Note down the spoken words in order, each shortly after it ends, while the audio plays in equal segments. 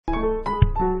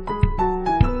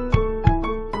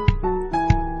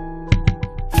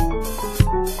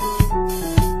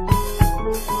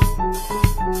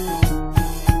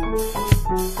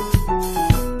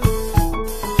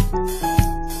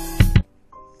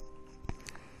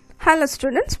Hello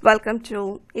students, welcome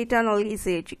to Eternal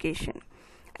Easy Education.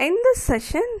 In this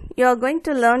session, you are going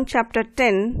to learn chapter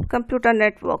 10, Computer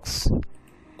Networks.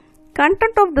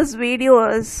 Content of this video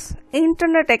is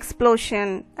Internet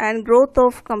Explosion and Growth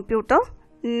of Computer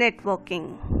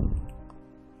Networking.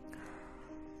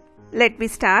 Let me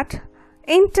start.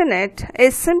 Internet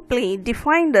is simply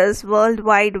defined as World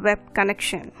Wide Web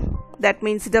connection. That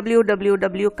means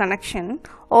WWW connection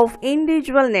of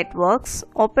individual networks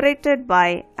operated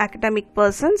by academic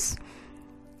persons,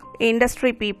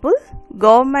 industry people,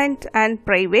 government and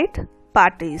private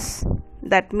parties.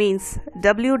 That means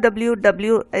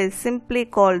WWW is simply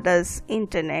called as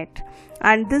Internet,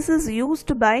 and this is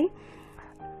used by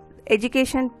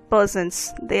education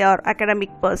persons. They are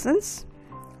academic persons,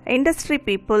 industry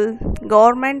people,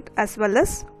 government as well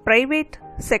as private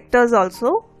sectors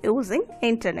also using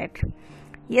Internet.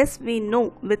 Yes, we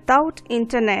know without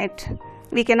Internet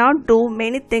we cannot do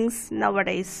many things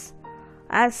nowadays,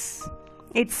 as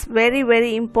it's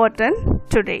very important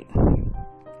today.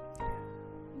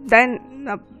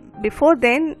 Before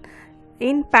then,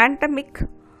 in pandemic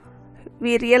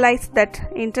we realized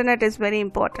that Internet is very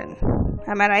important.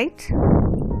 Am I right?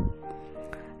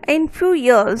 In few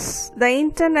years, the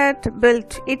Internet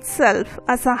built itself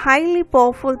as a highly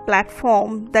powerful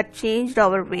platform that changed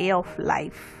our way of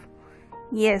life.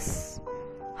 Yes,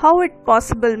 how it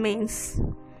possible means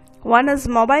one is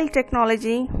mobile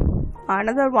technology,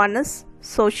 another one is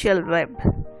social web.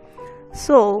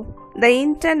 So, the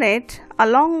Internet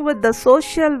along with the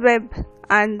social web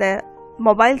and the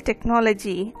mobile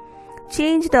technology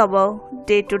changed our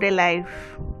day-to-day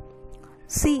life.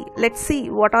 Let's see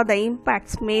what are the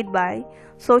impacts made by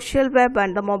social web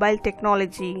and the mobile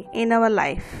technology in our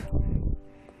life.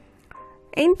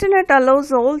 Internet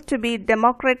allows all to be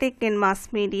democratic in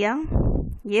mass media.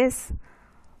 Yes,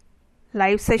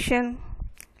 live session,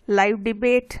 live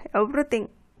debate, everything,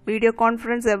 video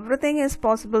conference, everything is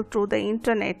possible through the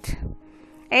Internet.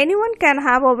 Anyone can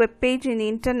have a web page in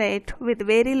Internet with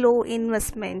very low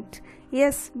investment.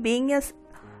 Yes, being a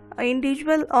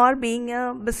individual or being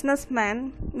a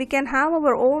businessman, we can have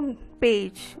our own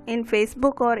page in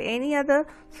Facebook or any other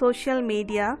social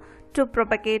media to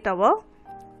propagate our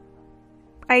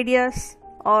ideas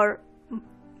or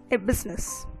a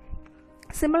business.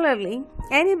 Similarly,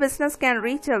 any business can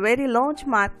reach a very large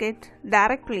market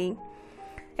directly,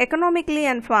 economically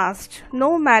and fast,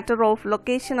 no matter of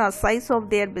location or size of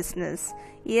their business.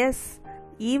 Yes,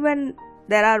 even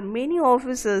there are many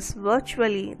offices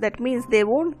virtually, that means they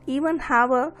won't even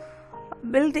have a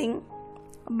building,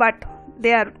 but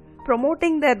they are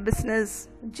promoting their business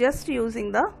just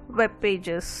using the web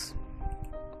pages.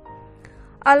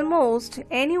 Almost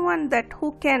anyone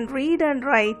who can read and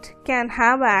write can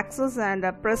have access and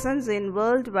a presence in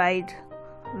World Wide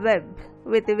Web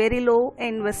with a very low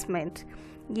investment.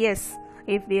 Yes,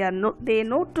 if they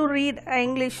know to read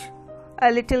English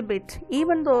a little bit,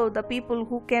 even though the people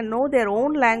who can know their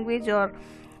own language or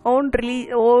own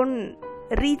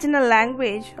regional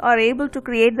language are able to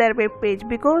create their web page,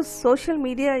 because social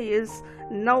media is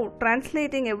now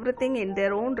translating everything in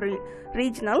their own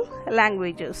regional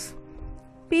languages.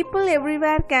 People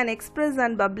everywhere can express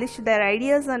and publish their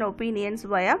ideas and opinions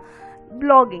via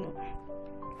blogging.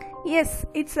 Yes,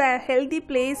 it's a healthy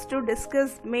place to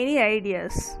discuss many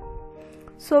ideas.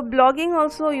 So blogging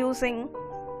also using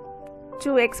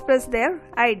to express their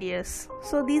ideas.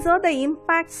 So these are the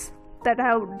impacts that I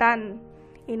have done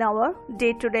in our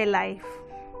day-to-day life.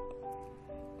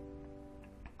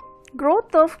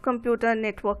 Growth of computer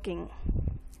networking.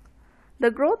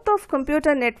 The growth of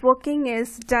computer networking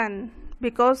is done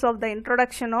because of the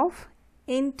introduction of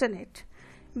Internet.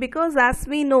 Because as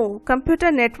we know,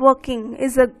 computer networking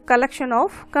is a collection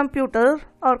of computer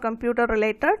or computer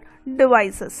related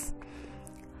devices.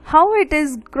 How it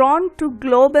is grown to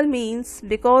global means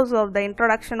because of the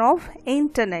introduction of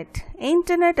Internet.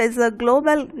 Internet is a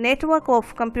global network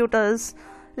of computers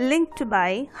linked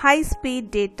by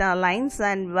high-speed data lines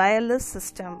and wireless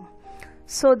system.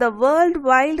 So the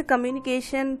worldwide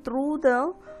communication through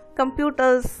the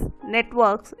computers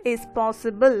networks is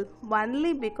possible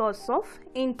only because of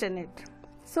Internet.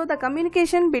 So the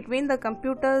communication between the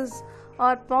computers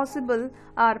are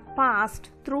passed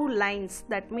through lines,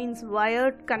 that means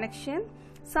wired connection,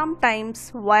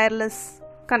 sometimes wireless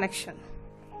connection.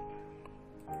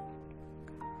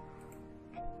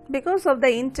 Because of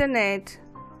the Internet,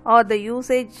 or the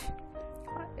usage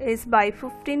is by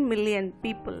 15 million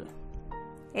people.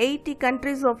 80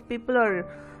 countries of people are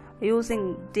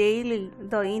using daily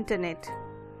the Internet,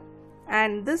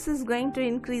 and this is going to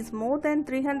increase more than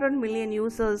 300 million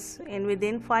users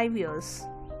within 5 years.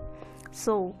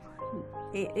 So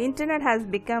Internet has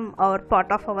become our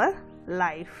part of our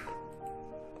life.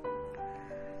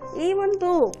 Even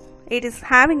though it is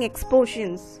having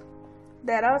explosions,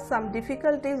 there are some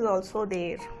difficulties also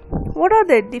there. What are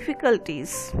the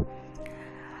difficulties?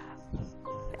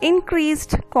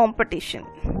 Increased competition.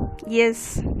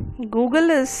 Yes, Google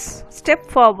is step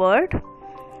forward.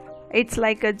 It's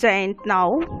like a giant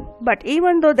now, but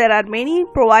even though there are many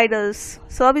providers,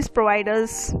 service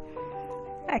providers,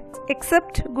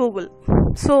 except Google,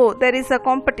 so there is a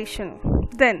competition.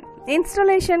 Then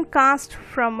installation cost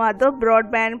from other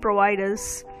broadband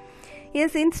providers.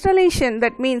 Yes, installation,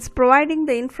 that means providing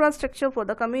the infrastructure for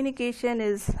the communication,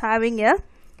 is having a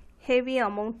heavy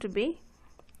amount to be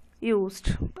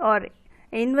used, or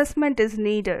investment is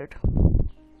needed.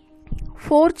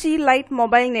 4G light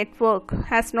mobile network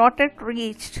has not yet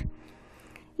reached.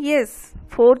 Yes,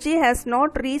 4G has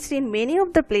not reached in many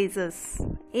of the places,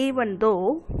 even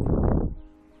though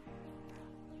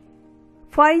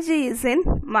 5G is in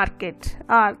market.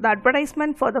 The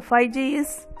advertisement for the 5G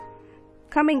is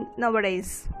coming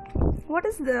nowadays. What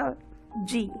is the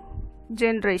G?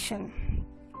 Generation.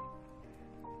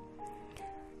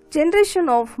 Generation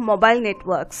of mobile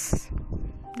networks.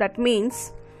 That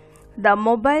means the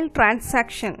mobile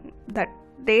transaction, that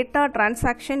data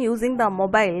transaction using the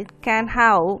mobile can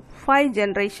have 5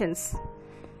 generations,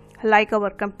 like our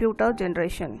computer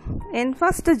generation. In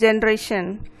first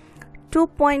generation,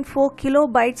 2.4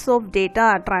 kilobytes of data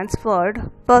are transferred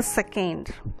per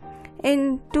second.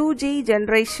 In 2G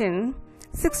generation,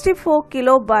 64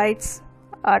 kilobytes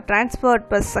are transferred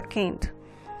per second.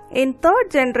 In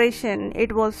third generation,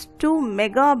 it was 2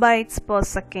 megabytes per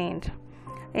second.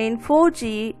 In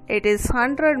 4G, it is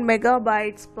 100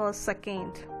 megabytes per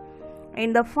second.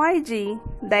 In the 5G,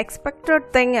 the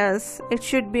expected thing is it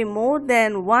should be more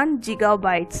than 1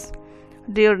 gigabytes.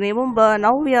 Do you remember,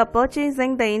 now we are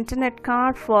purchasing the internet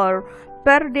card for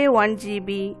per day 1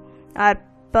 GB or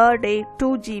per day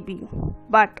 2 GB,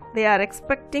 but they are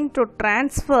expecting to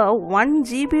transfer 1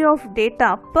 GB of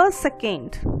data per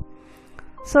second.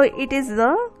 So it is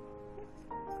the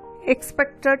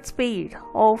expected speed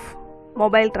of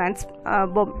mobile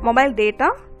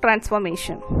data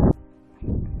transformation.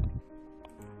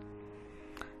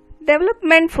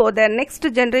 Development for the next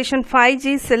generation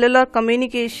 5G cellular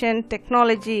communication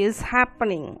technology is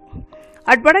happening.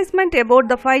 Advertisement about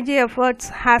the 5G efforts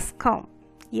has come.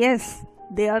 Yes,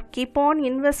 they are keep on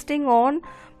investing on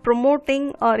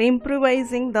promoting or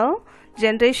improvising the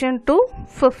generation to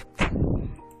 5th.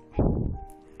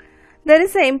 There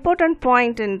is an important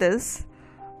point in this.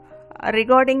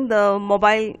 Regarding the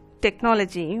mobile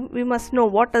technology, we must know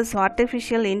what is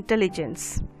artificial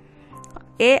intelligence.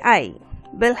 AI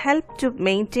will help to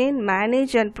maintain,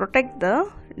 manage and protect the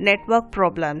network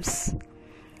problems.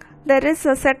 There is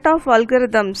a set of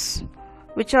algorithms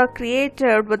which are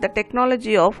created with the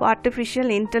technology of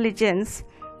artificial intelligence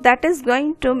that is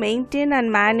going to maintain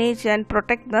and manage and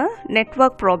protect the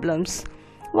network problems.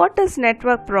 What is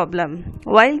network problem?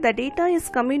 While the data is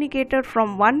communicated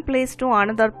from one place to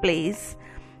another place,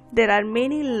 there are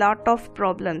many lot of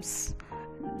problems.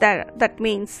 That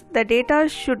means the data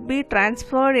should be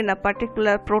transferred in a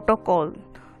particular protocol,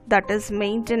 that is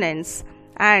maintenance,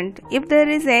 and if there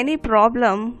is any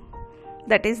problem,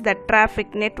 that is the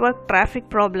network traffic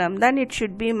problem, then it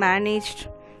should be managed,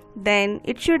 then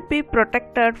it should be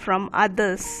protected from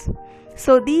others.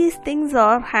 So these things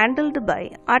are handled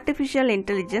by artificial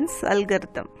intelligence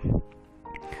algorithm.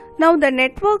 Now the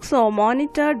networks are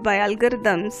monitored by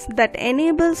algorithms that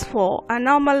enables for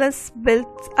anomalous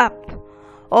builds up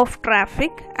of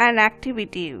traffic and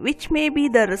activity, which may be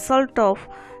the result of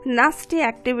nasty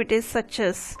activities such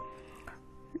as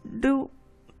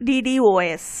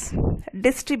DDoS,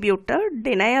 distributor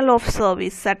denial of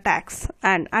service attacks,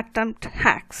 and attempt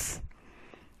hacks.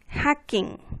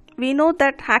 Hacking. We know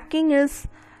that hacking is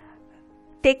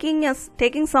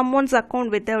taking someone's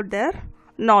account without their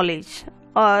knowledge,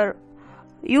 or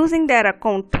using their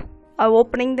account or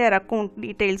opening their account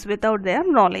details without their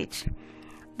knowledge.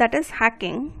 That is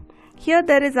hacking. Here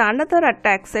there is another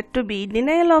attack said to be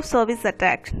denial of service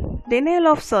attack. Denial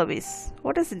of service.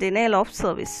 What is denial of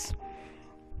service?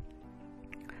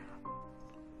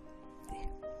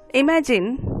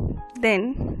 Imagine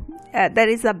then there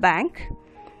is a bank.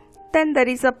 Then there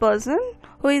is a person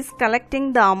who is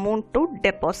collecting the amount to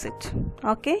deposit.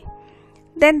 Okay.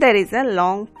 Then there is a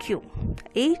long queue.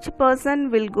 Each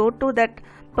person will go to that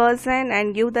person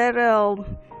and give their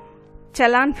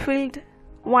challan filled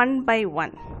one by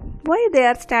one. Why they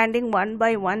are standing one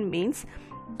by one means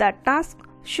the task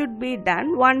should be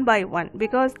done one by one,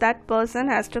 because that person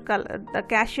has to the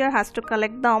cashier has to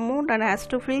collect the amount and has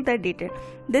to fill the detail.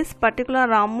 This particular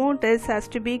amount has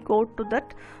to be go to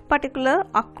that particular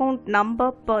account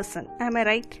number person. Am I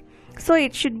right? So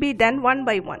it should be done one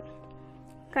by one.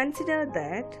 Consider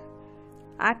that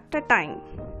at a time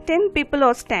 10 people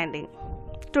are standing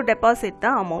to deposit the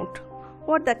amount.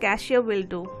 What the cashier will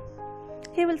do?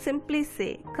 He will simply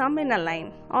say, come in a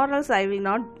line or else I will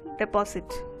not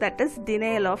deposit. That is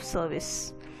denial of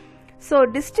service. So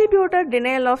distributed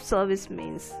denial of service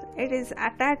means it is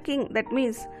attacking, that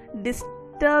means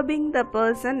disturbing the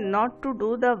person not to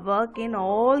do the work in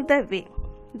all the way.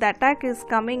 The attack is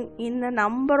coming in a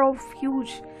number of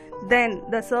huge, then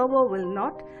the server will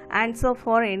not answer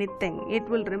for anything. It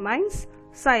will remain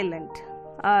silent,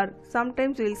 or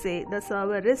sometimes we will say the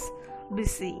server is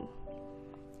busy.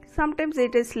 Sometimes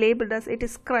it is labeled as it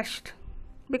is crushed,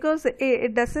 because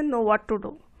it doesn't know what to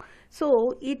do.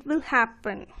 So it will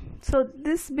happen. So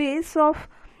this base of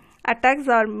attacks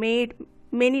are made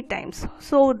many times.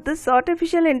 So this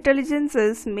artificial intelligence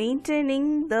is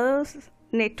maintaining the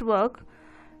network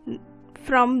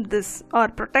from this, or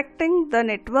protecting the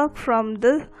network from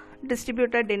the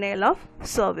distributed denial of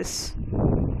service.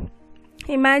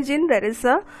 Imagine there is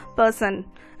a person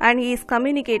and he is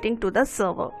communicating to the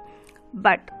server,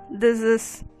 but this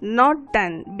is not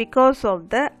done because of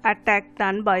the attack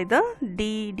done by the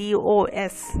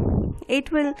DDoS.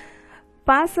 It will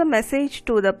pass a message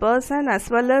to the person as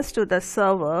well as to the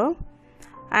server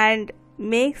and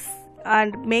make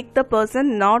the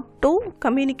person not to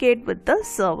communicate with the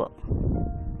server.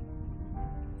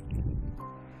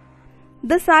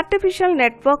 This artificial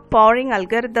network powering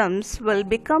algorithms will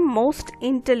become most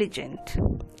intelligent.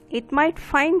 It might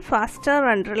find faster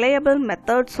and reliable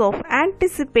methods of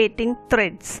anticipating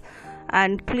threats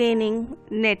and cleaning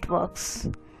networks.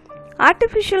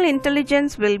 Artificial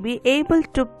intelligence will be able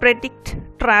to predict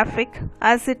traffic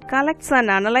as it collects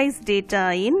and analyzes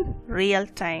data in real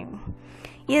time.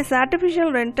 Yes,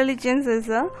 artificial intelligence is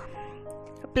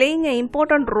playing an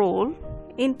important role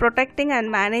in protecting and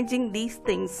managing these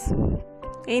things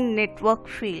in network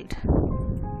field.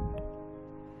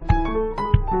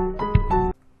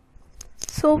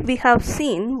 So we have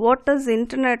seen what is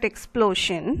internet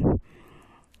explosion.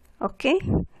 Okay.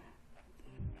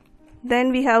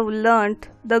 Then we have learnt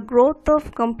the growth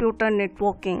of computer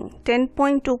networking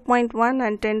 10.2.1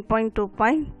 and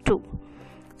 10.2.2.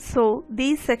 So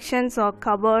these sections are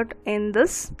covered in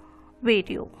this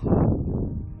video.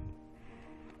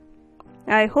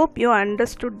 I hope you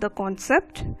understood the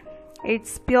concept.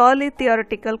 It's purely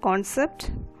theoretical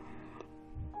concept.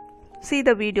 See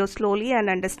the video slowly and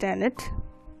understand it.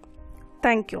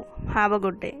 Thank you. Have a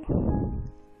good day.